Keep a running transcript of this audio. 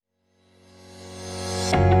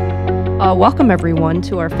Welcome, everyone,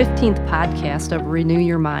 to our 15th podcast of Renew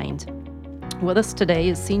Your Mind. With us today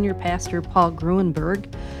is Senior Pastor Paul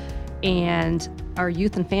Gruenberg and our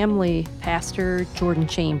youth and family pastor, Jordan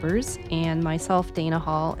Chambers, and myself, Dana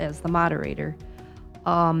Hall, as the moderator.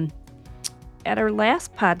 At our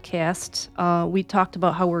last podcast, we talked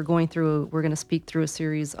about how we're going to speak through a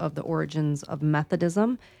series of the origins of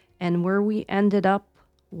Methodism, and where we ended up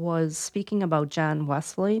was speaking about John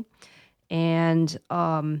Wesley, and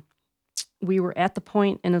we were at the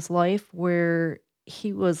point in his life where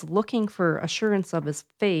he was looking for assurance of his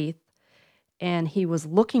faith, and he was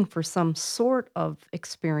looking for some sort of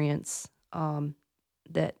experience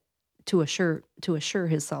that to assure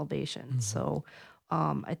his salvation. Mhm. So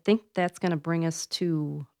I think that's going to bring us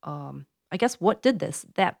to, I guess, what did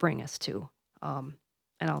that bring us to? And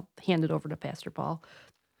I'll hand it over to Pastor Paul.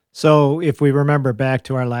 So, if we remember back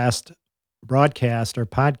to our last broadcast or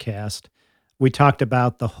podcast, we talked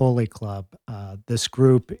about the Holy Club, this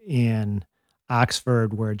group in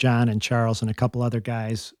Oxford where John and Charles and a couple other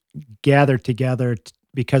guys gathered together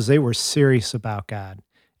because they were serious about God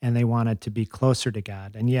and they wanted to be closer to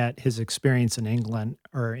God. And yet, his experience in England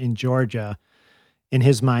or in Georgia, in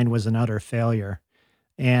his mind, was an utter failure.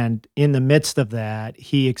 And in the midst of that,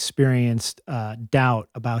 he experienced doubt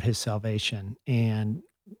about his salvation. And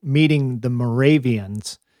meeting the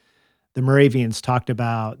Moravians talked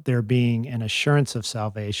about there being an assurance of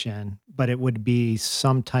salvation, but it would be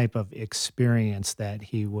some type of experience that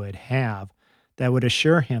he would have that would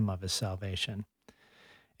assure him of his salvation.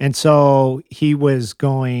 And so he was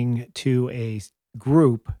going to a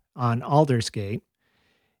group on Aldersgate,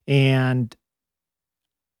 and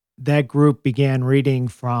that group began reading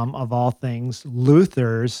from, of all things,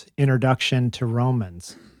 Luther's Introduction to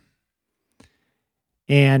Romans.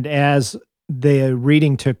 And as the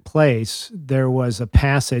reading took place, there was a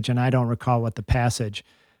passage, and I don't recall what the passage,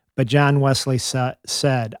 but John Wesley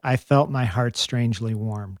said, "I felt my heart strangely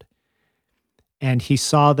warmed." And he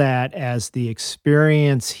saw that as the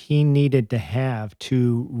experience he needed to have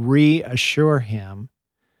to reassure him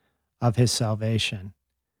of his salvation.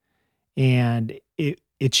 And it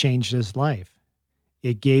changed his life.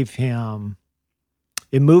 It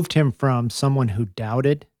moved him from someone who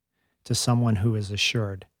doubted to someone who is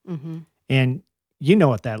assured. Mm-hmm. And you know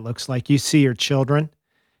what that looks like. You see your children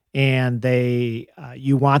and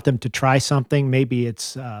you want them to try something. Maybe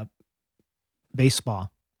it's baseball.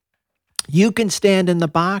 You can stand in the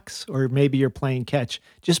box, or maybe you're playing catch.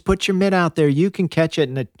 Just put your mitt out there. You can catch it,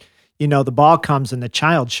 and the ball comes and the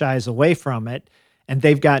child shies away from it, and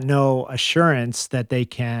they've got no assurance that they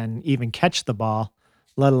can even catch the ball,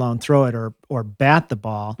 let alone throw it or bat the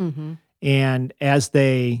ball. Mm-hmm. And as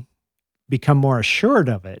they become more assured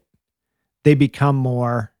of it, they become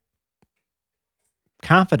more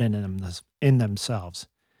confident in themselves.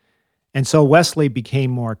 And so Wesley became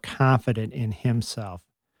more confident in himself.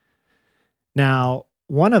 Now,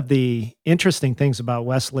 one of the interesting things about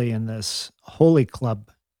Wesley and this Holy Club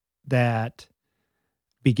that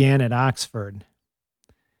began at Oxford,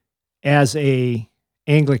 as a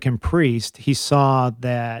Anglican priest, he saw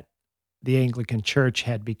that the Anglican Church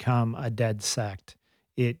had become a dead sect.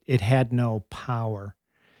 It had no power.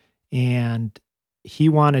 And he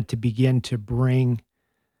wanted to begin to bring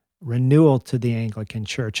renewal to the Anglican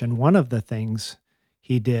Church. And one of the things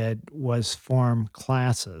he did was form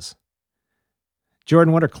classes.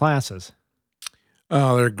 Jordan, what are classes?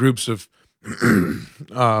 They're groups of groups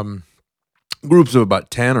of about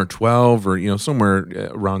 10 or 12 or somewhere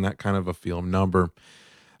around that kind of a film number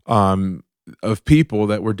of people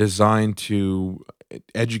that were designed to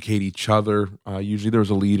educate each other. Usually there was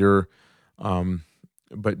a leader,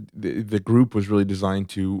 but the group was really designed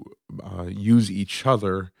to use each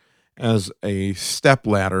other as a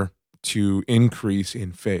stepladder to increase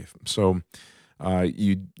in faith. So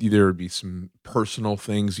there would be some personal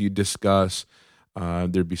things you discuss.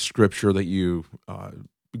 There'd be scripture that you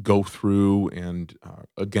go through, and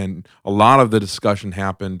again, a lot of the discussion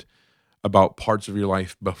happened about parts of your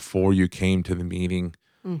life before you came to the meeting.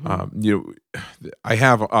 Mm-hmm. I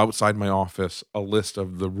have outside my office a list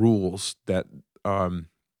of the rules that, a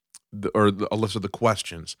list of the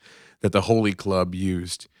questions that the Holy Club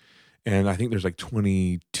used, and I think there's like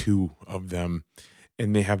 22 of them.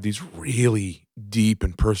 And they have these really deep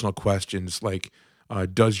and personal questions like,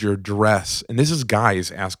 does your dress, and this is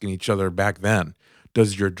guys asking each other back then,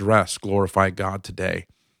 does your dress glorify God today?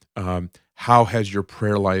 How has your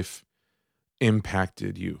prayer life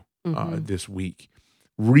impacted you this week?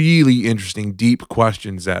 Really interesting, deep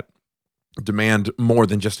questions that demand more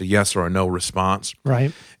than just a yes or a no response.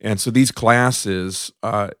 Right. And so these classes,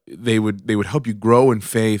 they would help you grow in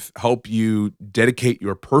faith, help you dedicate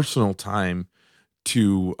your personal time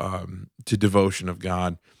to devotion of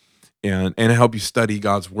God, and help you study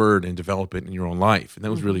God's word and develop it in your own life. And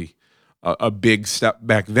that was really a big step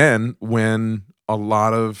back then, when a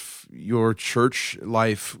lot of your church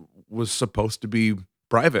life was supposed to be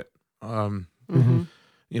private. Mm-hmm.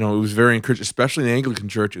 You know, it was very encouraged, especially in the Anglican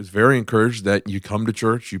Church. It was very encouraged that you come to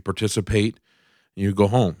church, you participate, you go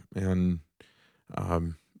home. And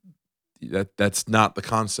um, that's not the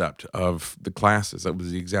concept of the classes. That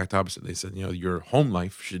was the exact opposite. They said, you know, your home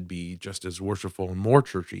life should be just as worshipful and more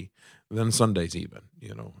churchy than Sundays even,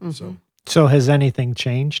 you know. Mm-hmm. So has anything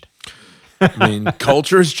changed? I mean,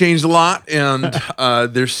 culture has changed a lot, and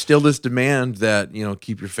there's still this demand that, you know,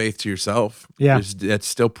 keep your faith to yourself. Yeah. That's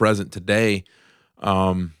still present today.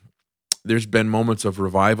 There's been moments of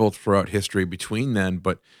revival throughout history between then,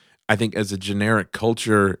 but I think as a generic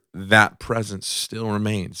culture, that presence still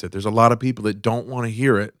remains. That there's a lot of people that don't want to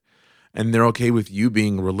hear it, and they're okay with you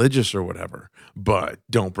being religious or whatever, but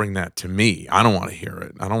don't bring that to me. I don't want to hear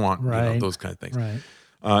it. I don't want, you know, Right. those kind of things.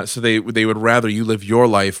 Right. So they would rather you live your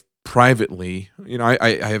life privately. You know,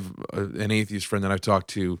 I have an atheist friend that I've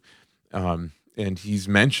talked to, and he's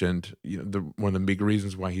mentioned, you know, one of the big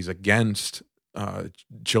reasons why he's against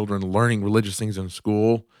children learning religious things in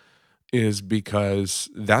school is because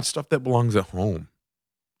that's stuff that belongs at home.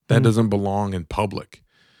 That Mm. doesn't belong in public.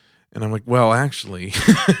 And I'm like, well, actually,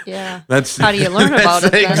 Yeah. that's How do you learn about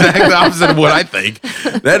it the then? exact opposite of what I think.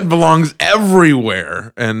 That belongs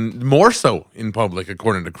everywhere, and more so in public,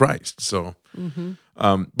 according to Christ. So,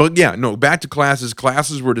 Mm-hmm. but yeah, no. Back to classes.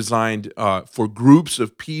 Classes were designed for groups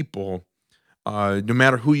of people. No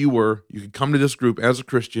matter who you were, you could come to this group as a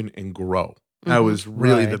Christian and grow. That Mhm. was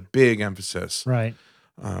really the Right. big emphasis. Right.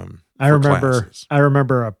 For classes. I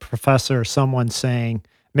remember a professor, someone saying,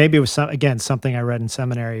 maybe it was something I read in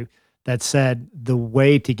seminary, that said the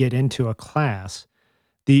way to get into a class,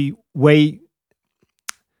 the way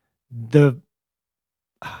the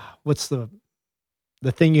what's the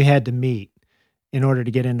thing you had to meet in order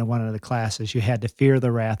to get into one of the classes, you had to fear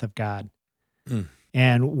the wrath of God. Mm.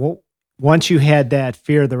 And once you had that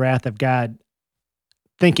fear of the wrath of God,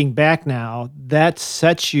 thinking back now, that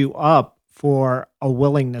sets you up for a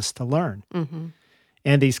willingness to learn. Mm-hmm.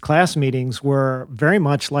 And these class meetings were very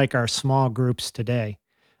much like our small groups today.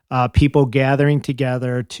 People gathering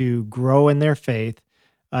together to grow in their faith,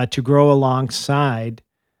 to grow alongside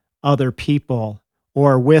other people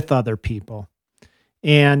or with other people.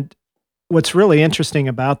 And what's really interesting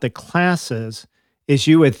about the classes is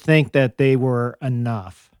you would think that they were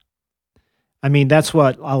enough. I mean, that's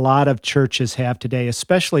what a lot of churches have today,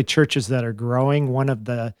 especially churches that are growing. One of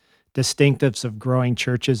the distinctives of growing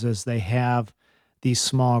churches is they have these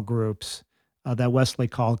small groups that Wesley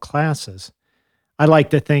called classes. I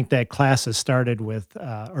like to think that classes started with,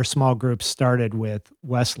 or small groups started with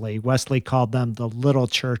Wesley. Wesley called them the little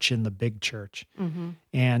church in the big church. Mm-hmm.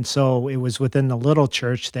 And so it was within the little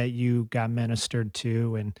church that you got ministered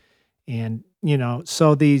to. And you know,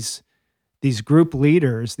 so these group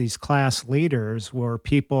leaders, these class leaders were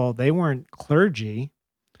people, they weren't clergy,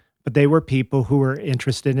 but they were people who were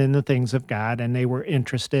interested in the things of God, and they were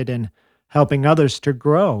interested in helping others to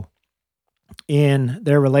grow in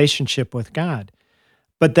their relationship with God.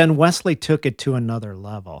 But then Wesley took it to another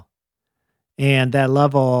level. And that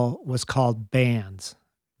level was called bands,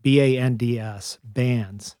 BANDS,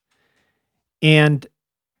 bands. And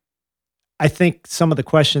I think some of the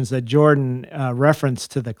questions that Jordan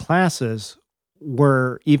referenced to the classes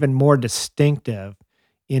were even more distinctive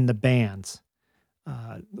in the bands.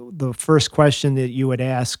 The first question that you would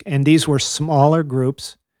ask, and these were smaller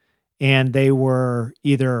groups, and they were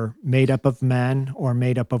either made up of men or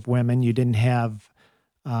made up of women. You didn't have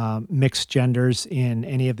mixed genders in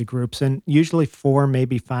any of the groups, and usually 4,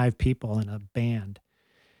 maybe 5 people in a band.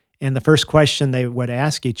 And the first question they would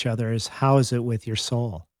ask each other is, how is it with your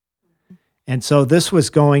soul? And so this was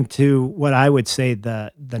going to what I would say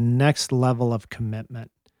the next level of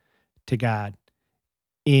commitment to God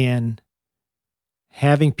in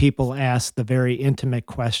having people ask the very intimate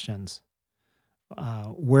questions.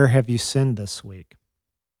 Where have you sinned this week?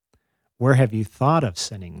 Where have you thought of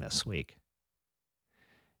sinning this week?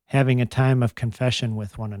 Having a time of confession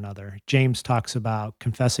with one another. James talks about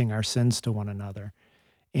confessing our sins to one another.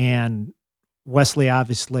 And Wesley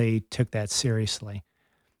obviously took that seriously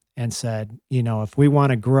and said, you know, if we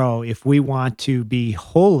want to grow, if we want to be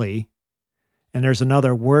holy, and there's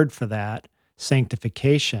another word for that,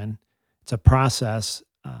 sanctification, it's a process,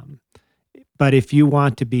 But if you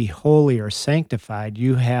want to be holy or sanctified,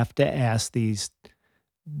 you have to ask these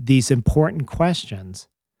important questions,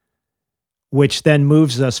 which then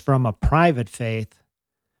moves us from a private faith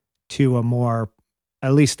to a more,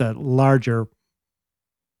 at least a larger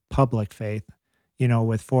public faith,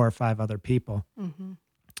 with 4 or 5 other people. Mm-hmm.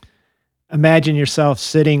 Imagine yourself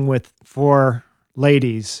sitting with 4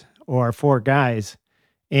 ladies or 4 guys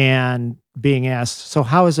and being asked, so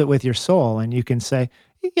how is it with your soul? And you can say,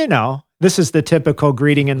 this is the typical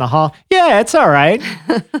greeting in the hall. Yeah, it's all right.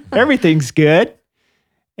 Everything's good.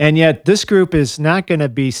 And yet this group is not going to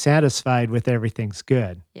be satisfied with everything's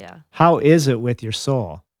good. Yeah. How is it with your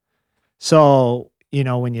soul? So,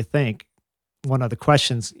 when you think, one of the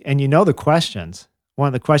questions, and the questions, one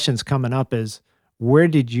of the questions coming up is, where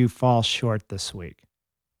did you fall short this week?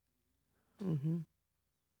 Mm-hmm.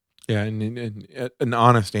 Yeah, and an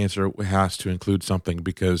honest answer has to include something,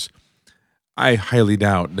 because I highly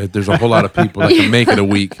doubt that there's a whole lot of people that can make it a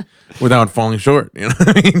week without falling short.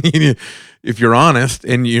 If you're honest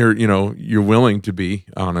and you're willing to be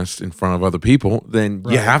honest in front of other people, then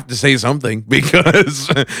you Right. have to say something, because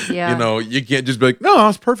Yeah. you can't just be like, no, I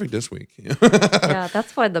was perfect this week. Yeah,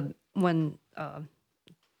 that's why when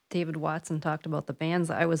David Watson talked about the bands,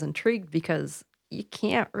 I was intrigued, because you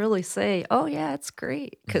can't really say, "Oh yeah, it's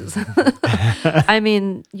great," because I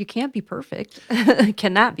mean, you can't be perfect,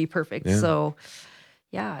 cannot be perfect. Yeah. So,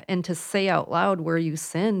 yeah, and to say out loud where you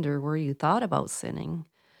sinned or where you thought about sinning,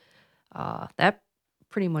 that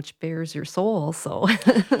pretty much bears your soul. So,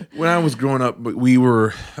 When I was growing up, we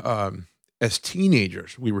were, as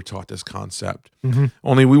teenagers, we were taught this concept. Mhm.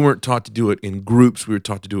 Only we weren't taught to do it in groups. We were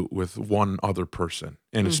taught to do it with one other person,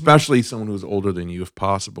 and especially someone who was older than you, if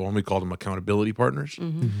possible. And we called them accountability partners.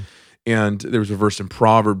 Mhm. And there was a verse in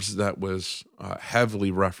Proverbs that was heavily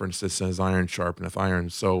referenced that says, "Iron sharpeneth iron,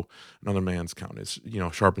 so another man's countenance,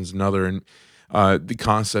 sharpens another." And the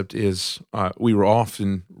concept is, we were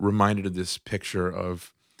often reminded of this picture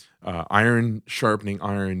of iron sharpening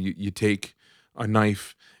iron. You take a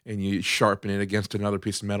knife and you sharpen it against another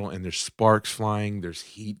piece of metal, and there's sparks flying, there's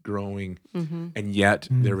heat growing, Mhm. and yet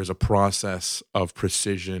Mhm. there is a process of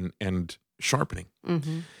precision and sharpening.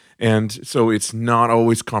 Mhm. And so it's not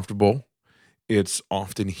always comfortable. It's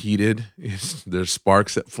often heated. There's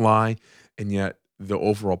sparks that fly, and yet the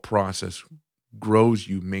overall process grows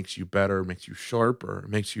you, makes you better, makes you sharper,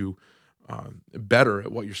 makes you better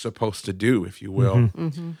at what you're supposed to do, if you will.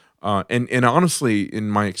 Mhm. Mhm. And honestly, in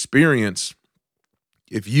my experience,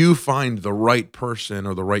 if you find the right person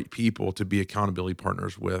or the right people to be accountability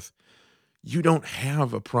partners with, you don't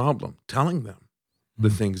have a problem telling them the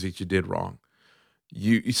Mhm. things that you did wrong.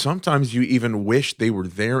 You sometimes you even wish they were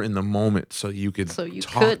there in the moment so you could So you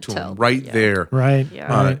talk could to tell them them, right yeah. there. Right.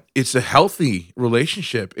 Yeah. Right. It's a healthy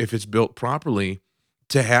relationship if it's built properly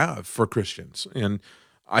to have for Christians. And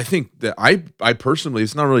I think that I personally,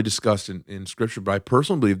 it's not really discussed in scripture, but I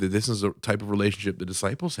personally believe that this is a type of relationship the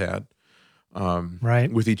disciples had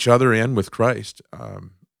Right. with each other and with Christ.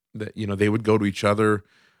 That they would go to each other.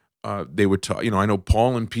 They would talk. I know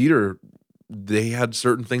Paul and Peter. They had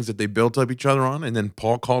certain things that they built up each other on, and then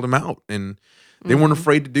Paul called them out, and they weren't Mhm.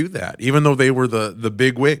 afraid to do that, even though they were the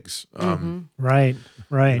big wigs. Mhm. Right. You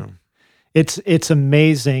Right. know. It's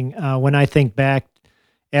amazing when I think back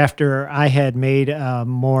after I had made a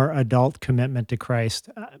more adult commitment to Christ,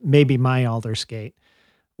 maybe my Aldersgate,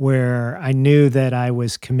 where I knew that I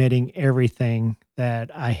was committing everything that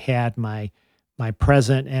I had, my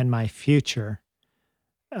present and my future,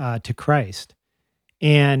 to Christ.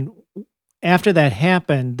 And after that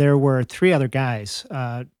happened, there were 3 other guys.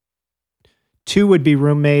 2 would be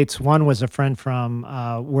roommates. One was a friend from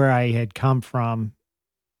where I had come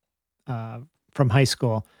uh, from high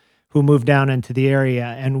school, who moved down into the area,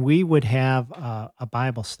 and we would have a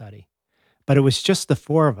Bible study. But it was just the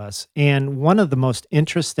 4 of us. And one of the most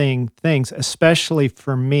interesting things, especially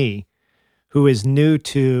for me, who is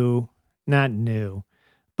not new,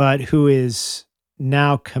 but who is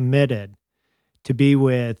now committed to be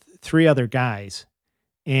with 3 other guys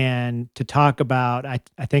and to talk about, I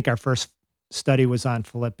think our first study was on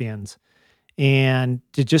Philippians, and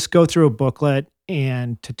to just go through a booklet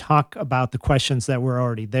and to talk about the questions that were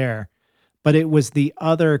already there. But it was the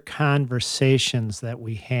other conversations that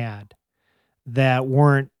we had that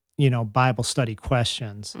weren't, Bible study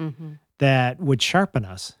questions Mhm. that would sharpen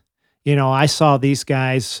us. I saw these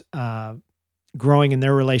guys growing in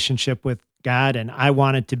their relationship with God, and I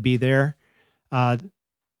wanted to be there. Uh,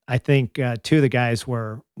 I think 2 of the guys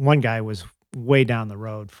one guy was way down the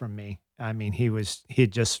road from me. I mean, he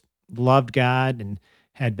had just loved God and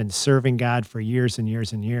had been serving God for years and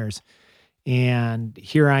years and years. And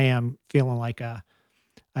here I am feeling like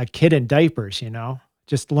a kid in diapers,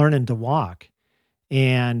 just learning to walk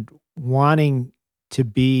and wanting to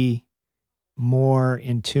be more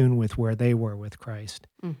in tune with where they were with Christ.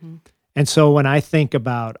 Mm-hmm. And so when I think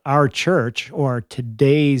about our church or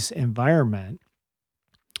today's environment,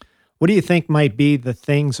 what do you think might be the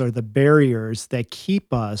things or the barriers that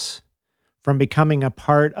keep us from becoming a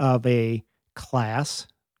part of a class,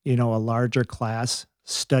 a larger class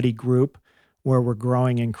study group where we're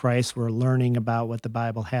growing in Christ, we're learning about what the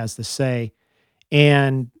Bible has to say?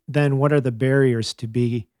 And then what are the barriers to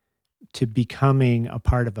becoming a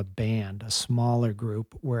part of a band, a smaller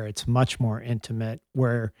group where it's much more intimate,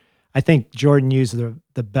 where I think Jordan used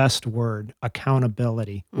the best word,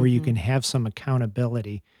 accountability, where you Mm-hmm. can have some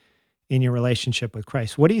accountability in your relationship with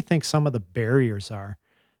Christ. What do you think some of the barriers are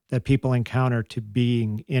that people encounter to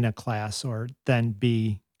being in a class or then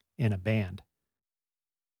be in a band?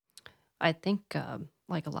 I think,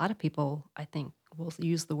 like a lot of people, I think will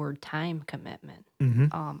use the word time commitment.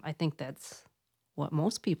 Mm-hmm. I think that's what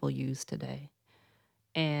most people use today.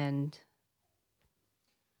 And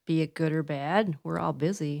be it good or bad, we're all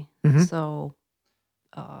busy. Mm-hmm. So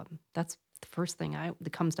that's the first thing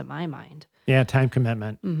that comes to my mind. Yeah, time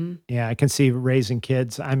commitment. Mm-hmm. Yeah, I can see raising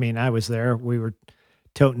kids. I mean, I was there. We were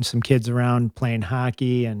toting some kids around playing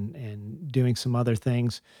hockey and doing some other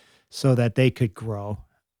things so that they could grow.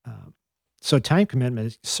 Um, so time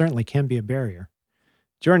commitment certainly can be a barrier.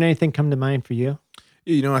 Jordan, anything come to mind for you?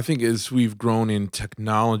 I think as we've grown in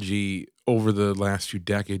technology over the last few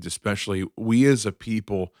decades, especially, we as a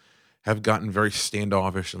people have gotten very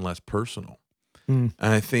standoffish and less personal. Mm,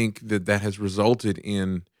 And I think that that has resulted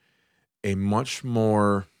in a much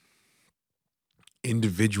more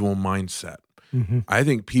individual mindset. hmm I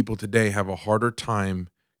think people today have a harder time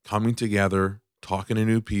coming together, talking to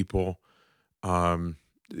new people. Um,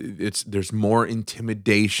 there's more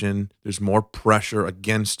intimidation, there's more pressure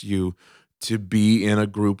against you to be in a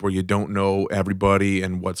group where you don't know everybody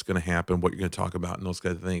and what's going to happen, what you're going to talk about, and those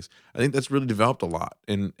kinds of things. I think that's really developed a lot,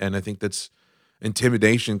 and I think that's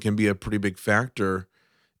intimidation can be a pretty big factor.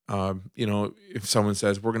 If someone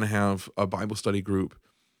says we're going to have a Bible study group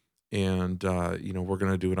and we're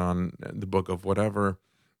going to do it on the book of whatever,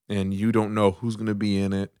 and you don't know who's going to be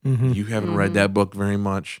in it, hmm you haven't read Mm-hmm. that book very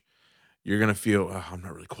much, you're going to feel, oh, I'm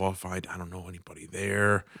not really qualified, I don't know anybody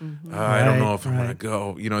there, Mm-hmm. I don't Right, know if I want to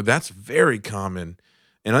right. go. That's very common.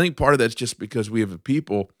 And I think part of that's just because we have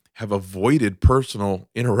people have avoided personal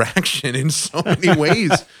interaction in so many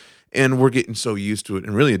ways, and we're getting so used to it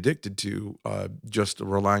and really addicted to just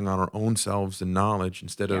relying on our own selves and knowledge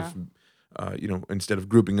Yeah. instead of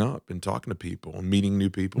grouping up and talking to people and meeting new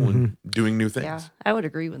people hmm and doing new Yeah. things. I would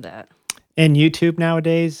agree with that. And YouTube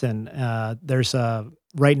nowadays, and there's a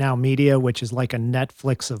Right Now Media, which is like a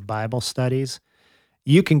Netflix of Bible studies.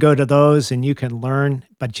 You can go to those and you can learn,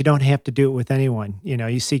 but you don't have to do it with anyone.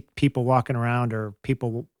 You see people walking around or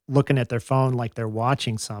people looking at their phone like they're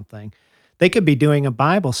watching something. They could be doing a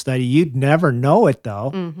Bible study. You'd never know it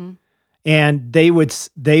though. Mm-hmm. And they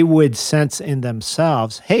would sense in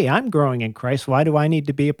themselves, "Hey, I'm growing in Christ. Why do I need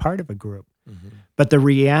to be a part of a group?" Mhm. But the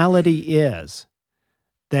reality is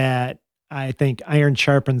that I think iron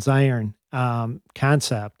sharpens iron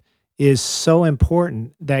concept is so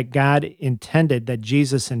important that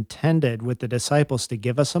Jesus intended with the disciples to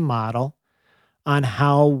give us a model on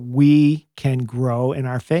how we can grow in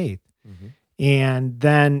our faith. Mhm. And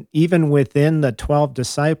then, even within the 12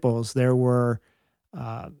 disciples, there were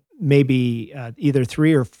uh, maybe either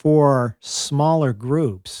 3 or 4 smaller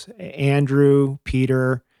groups. Andrew,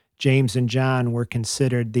 Peter, James, and John were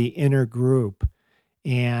considered the inner group.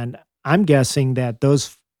 And I'm guessing that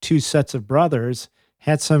those 2 sets of brothers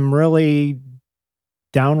had some really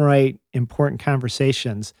downright important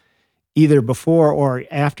conversations either before or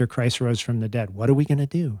after Christ rose from the dead. What are we going to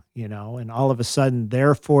do? And all of a sudden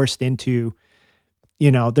they're forced into,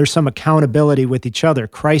 there's some accountability with each other.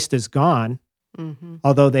 Christ is gone, Mm-hmm.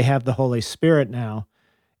 although they have the Holy Spirit now,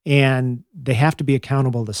 and they have to be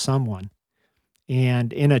accountable to someone.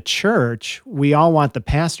 And in a church, we all want the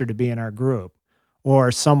pastor to be in our group or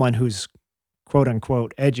someone who's quote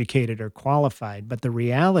unquote educated or qualified. But the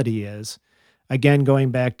reality is, again,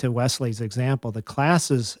 going back to Wesley's example, the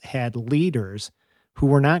classes had leaders who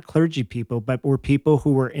were not clergy people, but were people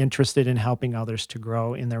who were interested in helping others to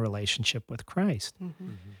grow in their relationship with Christ. Mm-hmm.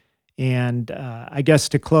 Mhm. And I guess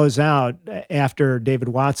to close out, after David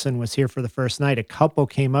Watson was here for the first night, a couple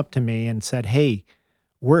came up to me and said, "Hey,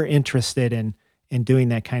 we're interested in doing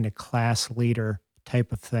that kind of class leader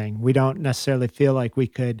type of thing. We don't necessarily feel like we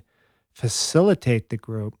could facilitate the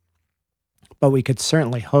group, but we could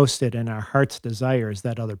certainly host it, and our heart's desire is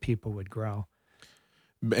that other people would grow."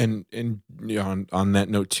 And on that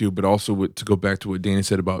note too, but also to go back to what Dana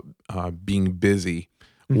said about being busy.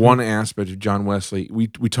 One aspect of John Wesley, we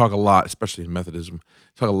talk a lot, especially in Methodism,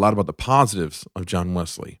 talk a lot about the positives of John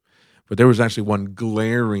Wesley, but there was actually one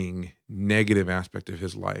glaring negative aspect of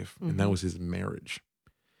his life, and that was his marriage.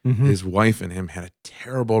 His wife and him had a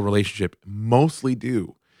terrible relationship, mostly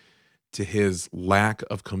due to his lack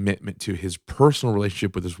of commitment to his personal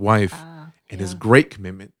relationship with his wife and his great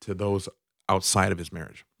commitment to those outside of his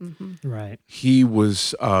marriage. Right. He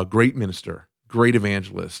was a great minister, great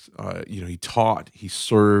evangelist. He taught, he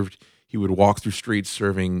served, he would walk through streets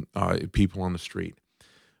serving people on the street,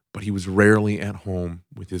 but he was rarely at home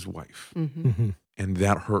with his wife, and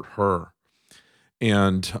that hurt her.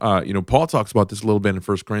 And Paul talks about this a little bit in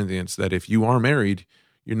 1 Corinthians, that if you are married,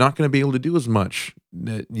 you're not going to be able to do as much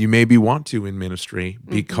that you maybe want to in ministry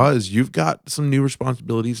because you've got some new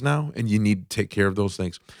responsibilities now, and you need to take care of those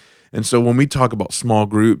things. And so when we talk about small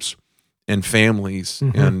groups and families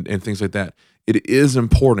and things like that, it is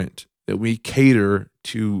important that we cater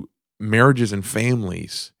to marriages and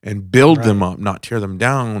families and build them up, not tear them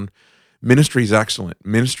down. Ministry is excellent.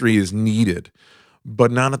 Ministry is needed,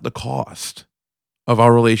 but not at the cost of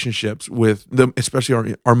our relationships with them,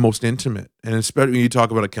 especially our most intimate. And especially when you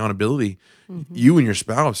talk about accountability, you and your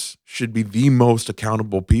spouse should be the most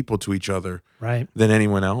accountable people to each other than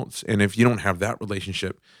anyone else. And if you don't have that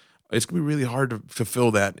relationship, it's going to be really hard to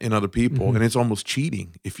fulfill that in other people. And it's almost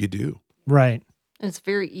cheating if you do. Right. It's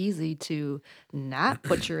very easy to not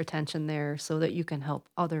put your attention there so that you can help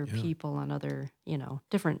other people on other,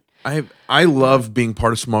 different. I love being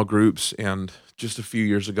part of small groups, and just a few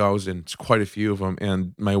years ago, I was in quite a few of them,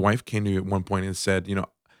 and my wife came to me at one point and said,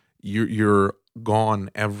 you're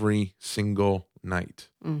gone every single night,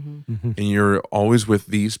 and you're always with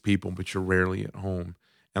these people, but you're rarely at home,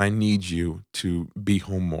 and I need you to be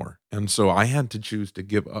home more. And so I had to choose to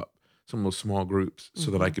give up some of those small groups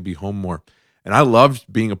so that I could be home more. And I loved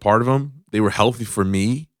being a part of them. They were healthy for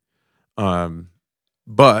me.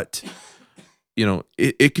 But,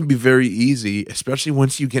 it can be very easy, especially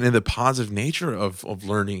once you get into the positive nature of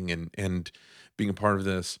learning and being a part of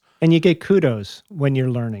this. And you get kudos when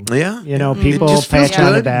you're learning. Yeah. People It just feels pat you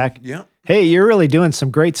on the good. back. Yeah. Hey, you're really doing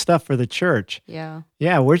some great stuff for the church. Yeah.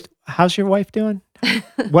 Yeah. How's your wife doing?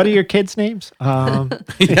 What are your kids' names? But,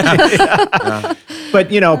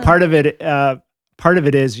 part of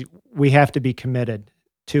it is we have to be committed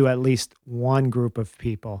to at least one group of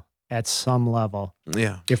people at some level.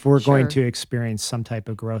 Yeah. If we're going Sure. to experience some type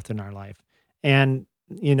of growth in our life. And,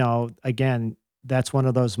 again, that's one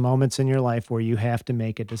of those moments in your life where you have to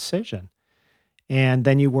make a decision. And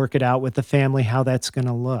then you work it out with the family, how that's going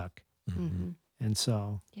to look. And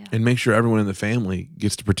so. And make sure everyone in the family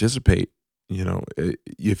gets to participate.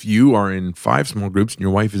 If you are in 5 small groups and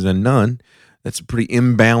your wife is in none, that's a pretty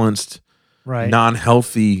imbalanced,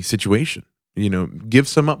 non-healthy situation. Give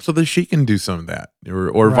some up so that she can do some of that,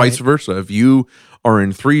 or vice versa. If you are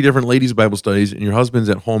in 3 different ladies' Bible studies and your husband's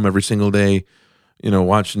at home every single day,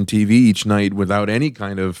 watching TV each night without any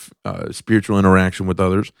kind of spiritual interaction with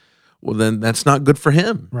others, well, then that's not good for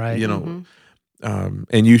him. Right.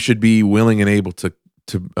 And you should be willing and able to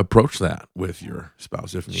approach that with your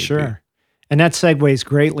spouse if need be. Sure. And that segues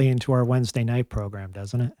greatly into our Wednesday night program,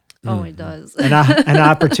 doesn't it? Oh, it does. An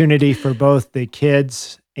opportunity for both the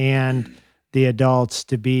kids and the adults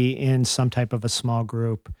to be in some type of a small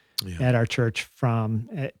group at our church.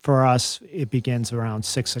 For us, it begins around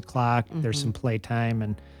 6 o'clock. There's some playtime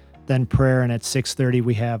and then prayer. And at 6:30,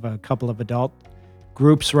 we have a couple of adult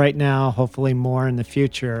groups right now, hopefully more in the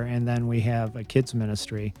future. And then we have a kids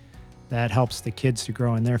ministry that helps the kids to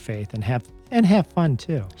grow in their faith and have fun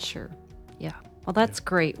too. Sure. Yeah. Well, that's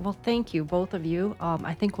great. Well, thank you, both of you.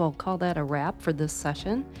 I think we'll call that a wrap for this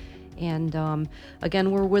session. And again,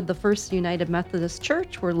 we're with the First United Methodist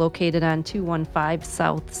Church. We're located on 215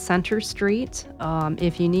 South Center Street.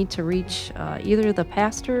 If you need to reach either the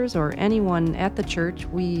pastors or anyone at the church,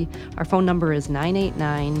 our phone number is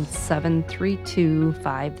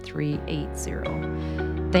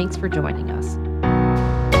 989-732-5380. Thanks for joining us.